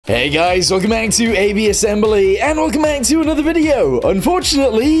Hey guys, welcome back to Aviassembly, and welcome back to another video.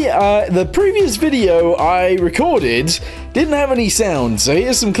 Unfortunately, the previous video I recorded didn't have any sound, so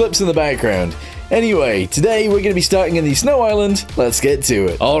here's some clips in the background. Anyway, today we're going to be starting in the snow island. Let's get to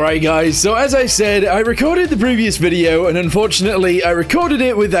it. Alright guys, so as I said, I recorded the previous video, and unfortunately I recorded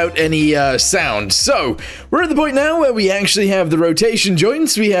it without any sound. So, we're at the point now where we actually have the rotation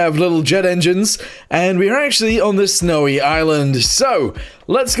joints, we have little jet engines, and we're actually on this snowy island. So,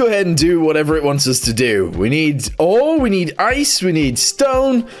 let's go ahead and do whatever it wants us to do. We need ore, we need ice, we need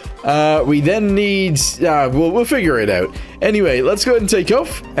stone, we then need... we'll figure it out. Anyway, let's go ahead and take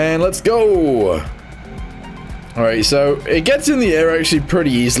off, and let's go! Alright, so it gets in the air actually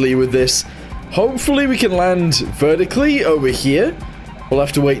pretty easily with this. Hopefully we can land vertically over here. We'll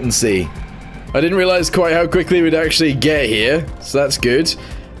have to wait and see. I didn't realize quite how quickly we'd actually get here, so that's good.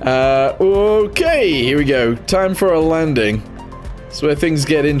 Okay, here we go. Time for a landing. That's where things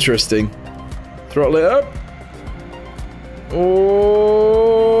get interesting. Throttle it up.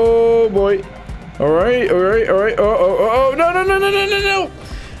 Oh boy. Alright. Oh, no.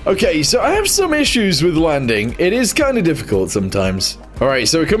 Okay, so I have some issues with landing. It is kind of difficult sometimes. Alright,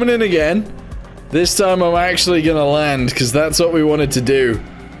 so we're coming in again. This time I'm actually gonna land, because that's what we wanted to do.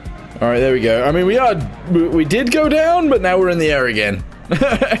 Alright, there we go. I mean, we did go down, but now we're in the air again.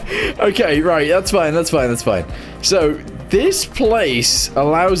 Okay, right, that's fine. So, this place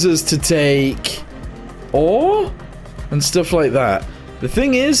allows us to take ore and stuff like that. The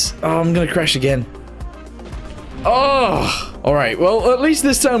thing is, I'm gonna crash again. Oh! Alright, well, at least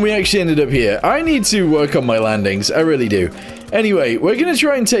this time we actually ended up here. I need to work on my landings, I really do. Anyway, we're gonna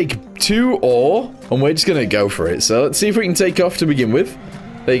try and take 2 ore, and we're just gonna go for it. So let's see if we can take off to begin with.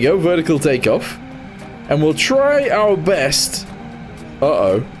 There you go, vertical takeoff. And we'll try our best.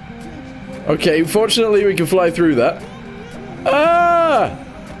 Uh-oh. Okay, fortunately we can fly through that. Ah!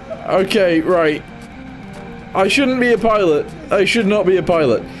 Okay, right. I shouldn't be a pilot. I should not be a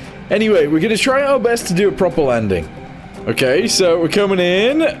pilot. Anyway, we're gonna try our best to do a proper landing. Okay, so we're coming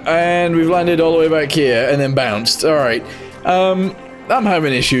in, and we've landed all the way back here, and then bounced. Alright. I'm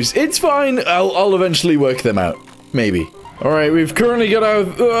having issues. It's fine. I'll eventually work them out. Maybe. Alright, we've currently got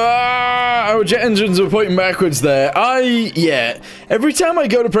our jet engines are pointing backwards there. Every time I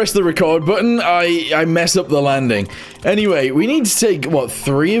go to press the record button, I mess up the landing. Anyway, we need to take, what,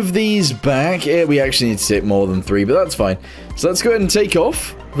 3 of these back? Yeah, we actually need to take more than 3, but that's fine. So let's go ahead and take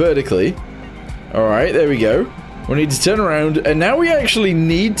off vertically. Alright, there we go. We need to turn around, and now we actually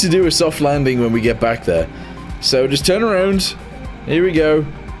need to do a soft landing when we get back there. So just turn around. Here we go.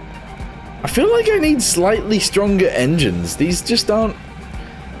 I feel like I need slightly stronger engines. These just aren't...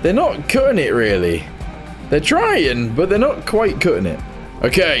 They're not cutting it, really. They're trying, but they're not quite cutting it.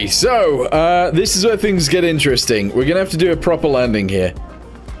 Okay, so, this is where things get interesting. We're gonna have to do a proper landing here.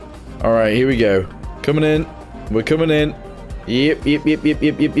 Alright, here we go. Coming in. We're coming in. Yep.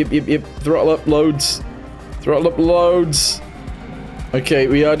 Throttle up loads. Throttle up loads. Okay,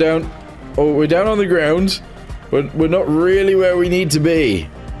 we are down. Oh, we're down on the ground. We're not really where we need to be.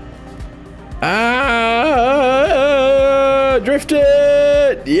 Drift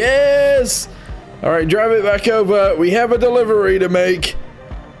it! Yes! Alright, drive it back over. We have a delivery to make.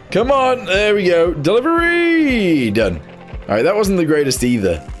 Come on, there we go. Delivery! Done. Alright, that wasn't the greatest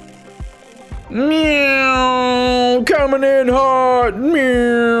either. Meow! Coming in hot!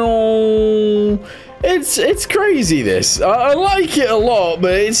 Meow! It's crazy, this. I like it a lot,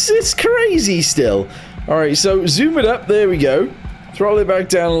 but it's crazy still. Alright, so zoom it up. There we go. Throttle it back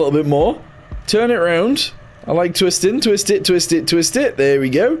down a little bit more. Turn it around. I like twisting. Twist it. There we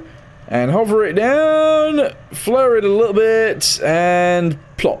go. And hover it down. Flare it a little bit. And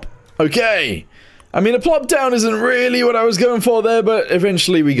plop. Okay. I mean, a plop down isn't really what I was going for there, but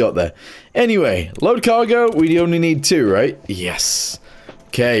eventually we got there. Anyway, load cargo. We only need 2, right? Yes.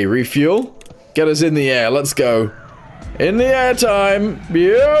 Okay, refuel. Get us in the air. Let's go. In the air time.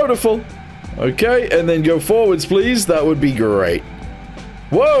 Beautiful. Okay, and then go forwards, please. That would be great.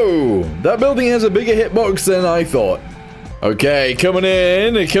 Whoa! That building has a bigger hitbox than I thought. Okay, coming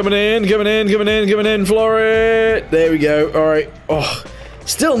in, floor it. There we go. Alright. Oh,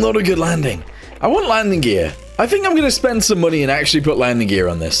 still not a good landing. I want landing gear. I think I'm going to spend some money and actually put landing gear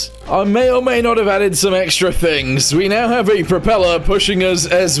on this. I may or may not have added some extra things. We now have a propeller pushing us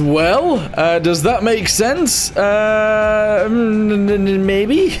as well. Does that make sense?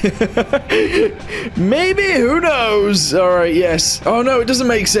 Maybe? Maybe? Who knows? Alright, yes. Oh no, it doesn't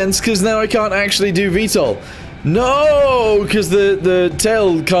make sense because now I can't actually do VTOL. No, because the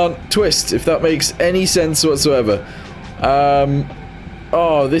tail can't twist, if that makes any sense whatsoever.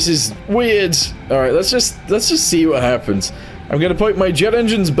 Oh, this is weird. All right, let's just see what happens. I'm going to point my jet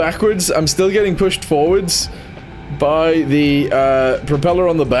engines backwards. I'm still getting pushed forwards by the propeller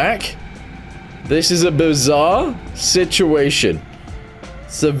on the back. This is a bizarre situation.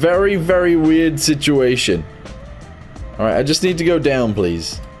 It's a very, very weird situation. Alright, I just need to go down,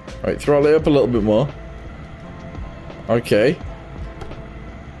 please. Alright, throttle it up a little bit more. Okay.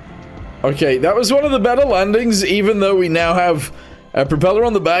 Okay, that was one of the better landings, even though we now have a propeller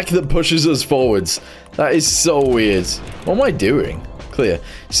on the back that pushes us forwards. That is so weird. What am I doing? Clear.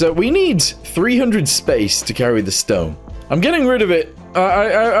 So we need 300 space to carry the stone. I'm getting rid of it.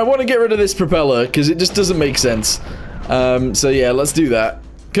 I want to get rid of this propeller because it just doesn't make sense. So yeah, let's do that.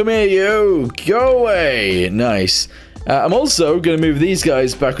 Come here, you. Go away. Nice. I'm also going to move these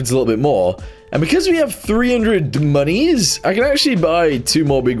guys backwards a little bit more. And because we have 300 monies, I can actually buy 2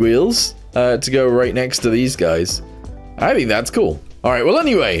 more big wheels to go right next to these guys. I think that's cool. Alright, well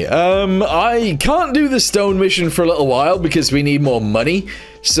anyway, I can't do the stone mission for a little while because we need more money.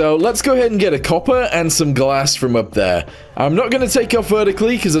 So let's go ahead and get a copper and some glass from up there. I'm not going to take off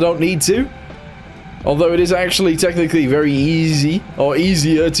vertically because I don't need to. Although it is actually technically very easy, or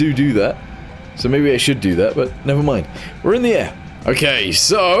easier to do that. So maybe I should do that, but never mind. We're in the air. Okay,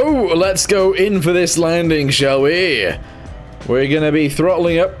 so let's go in for this landing, shall we? We're going to be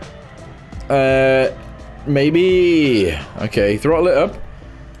throttling up. Maybe. Okay, throttle it up.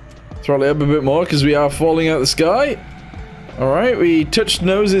 Throttle it up a bit more because we are falling out of the sky. Alright, we touched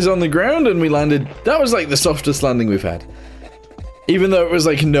noses on the ground and we landed. That was like the softest landing we've had. Even though it was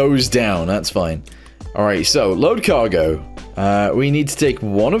like nose down, that's fine. Alright, so load cargo. We need to take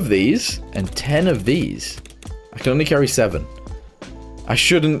 1 of these and 10 of these. I can only carry 7. I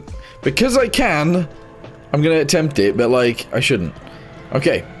shouldn't. Because I can, I'm going to attempt it, but like, I shouldn't.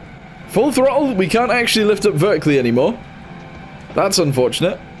 Okay. Full throttle, we can't actually lift up vertically anymore. That's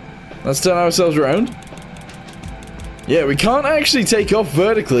unfortunate. Let's turn ourselves around. Yeah, we can't actually take off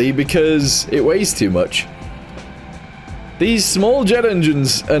vertically because it weighs too much. These small jet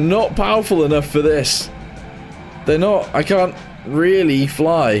engines are not powerful enough for this. They're not. I can't really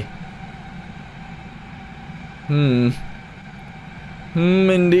fly.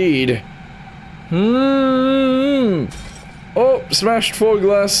 Indeed. Oh, smashed 4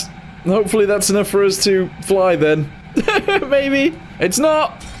 glass. Hopefully that's enough for us to fly then. Maybe. It's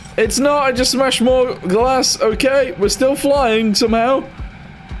not. It's not. I just smashed more glass. Okay, we're still flying somehow.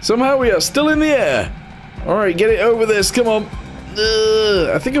 Somehow we are still in the air. Alright, get it over this. Come on.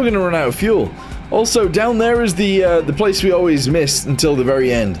 I think I'm going to run out of fuel. Also, down there is the place we always miss until the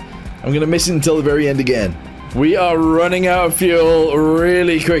very end. I'm going to miss it until the very end again. We are running out of fuel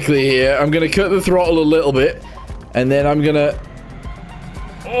really quickly here. I'm going to cut the throttle a little bit. And then I'm going to...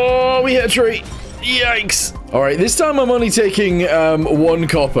 Oh, we hit a tree. Yikes. Alright, this time I'm only taking 1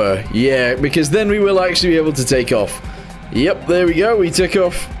 copper. Yeah, because then we will actually be able to take off. Yep, there we go. We took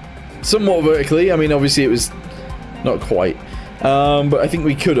off somewhat vertically. I mean, obviously it was not quite. But I think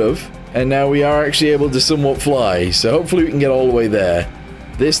we could have. And now we are actually able to somewhat fly. So hopefully we can get all the way there.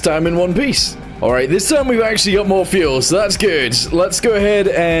 This time in one piece. Alright, this time we've actually got more fuel, so that's good. Let's go ahead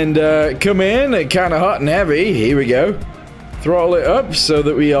and come in. Kind of hot and heavy. Here we go. Throttle it up so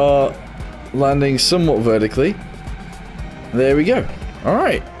that we are landing somewhat vertically. There we go.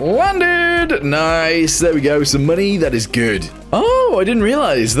 Alright, landed! Nice, there we go, some money, that is good. Oh, I didn't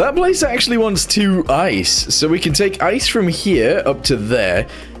realize, that place actually wants 2 ice. So we can take ice from here up to there.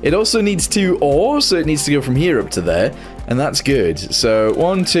 It also needs 2 ore, so it needs to go from here up to there. And that's good. So,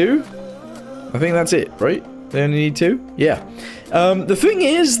 1, 2. I think that's it, right? They only need 2? Yeah. The thing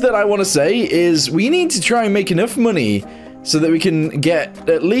is that I want to say is we need to try and make enough money so that we can get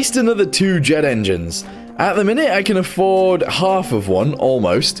at least another 2 jet engines. At the minute, I can afford half of one,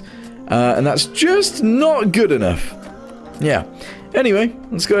 almost. And that's just not good enough. Yeah. Anyway,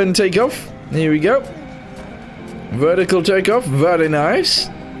 let's go ahead and take off. Here we go. Vertical takeoff, very nice.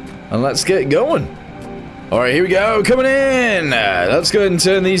 And let's get going. Alright, here we go, coming in. Let's go ahead and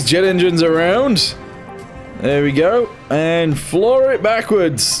turn these jet engines around. There we go. And floor it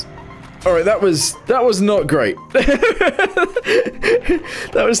backwards. Alright, that was not great.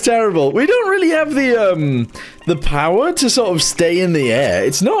 That was terrible. We don't really have the power to sort of stay in the air.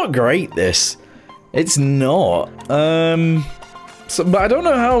 It's not great, this. It's not. But I don't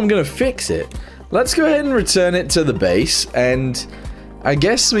know how I'm gonna fix it. Let's go ahead and return it to the base, and I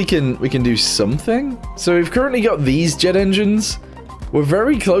guess we can do something. So we've currently got these jet engines. We're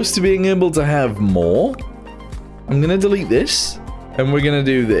very close to being able to have more. I'm gonna delete this, and we're gonna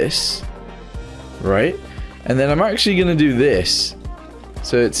do this. Right? And then I'm actually gonna do this.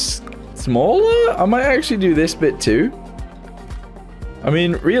 So it's smaller? I might actually do this bit too. I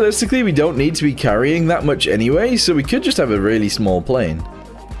mean, realistically, we don't need to be carrying that much anyway, so we could just have a really small plane.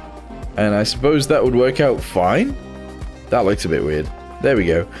 And I suppose that would work out fine. That looks a bit weird. There we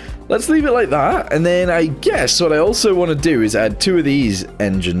go. Let's leave it like that, and then I guess what I also want to do is add 2 of these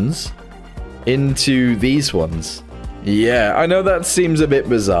engines into these ones. Yeah, I know that seems a bit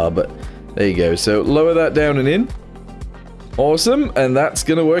bizarre, but there you go. So lower that down and in. Awesome, and that's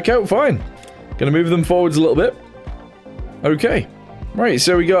gonna work out fine. Gonna move them forwards a little bit. Okay. Right,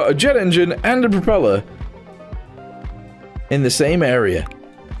 so we got a jet engine and a propeller in the same area.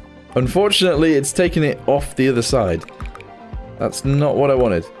 Unfortunately, it's taken it off the other side. That's not what I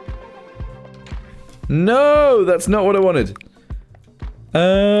wanted. No, that's not what I wanted.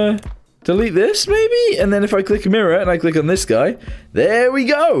 Delete this, maybe? And then if I click a mirror and I click on this guy, there we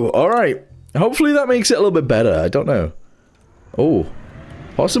go. All right. Hopefully that makes it a little bit better. I don't know. Oh,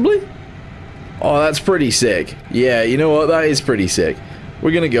 possibly? Oh, that's pretty sick. Yeah, you know what? That is pretty sick.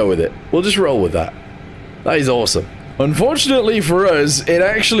 We're going to go with it. We'll just roll with that. That is awesome. Unfortunately for us, it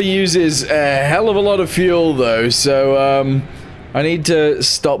actually uses a hell of a lot of fuel, though. So, I need to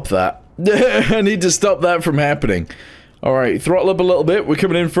stop that. I need to stop that from happening. Alright, throttle up a little bit. We're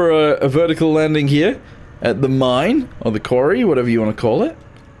coming in for a vertical landing here at the mine, or the quarry, whatever you want to call it.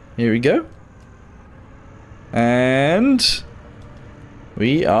 Here we go. And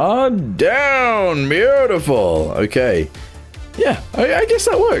we are down. Beautiful. Okay. Yeah, I guess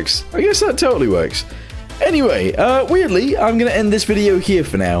that works. I guess that totally works. Anyway, weirdly, I'm going to end this video here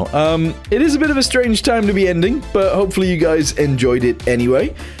for now. It is a bit of a strange time to be ending, but hopefully you guys enjoyed it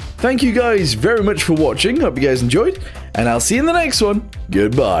anyway. Thank you guys very much for watching. Hope you guys enjoyed, and I'll see you in the next one.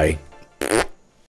 Goodbye.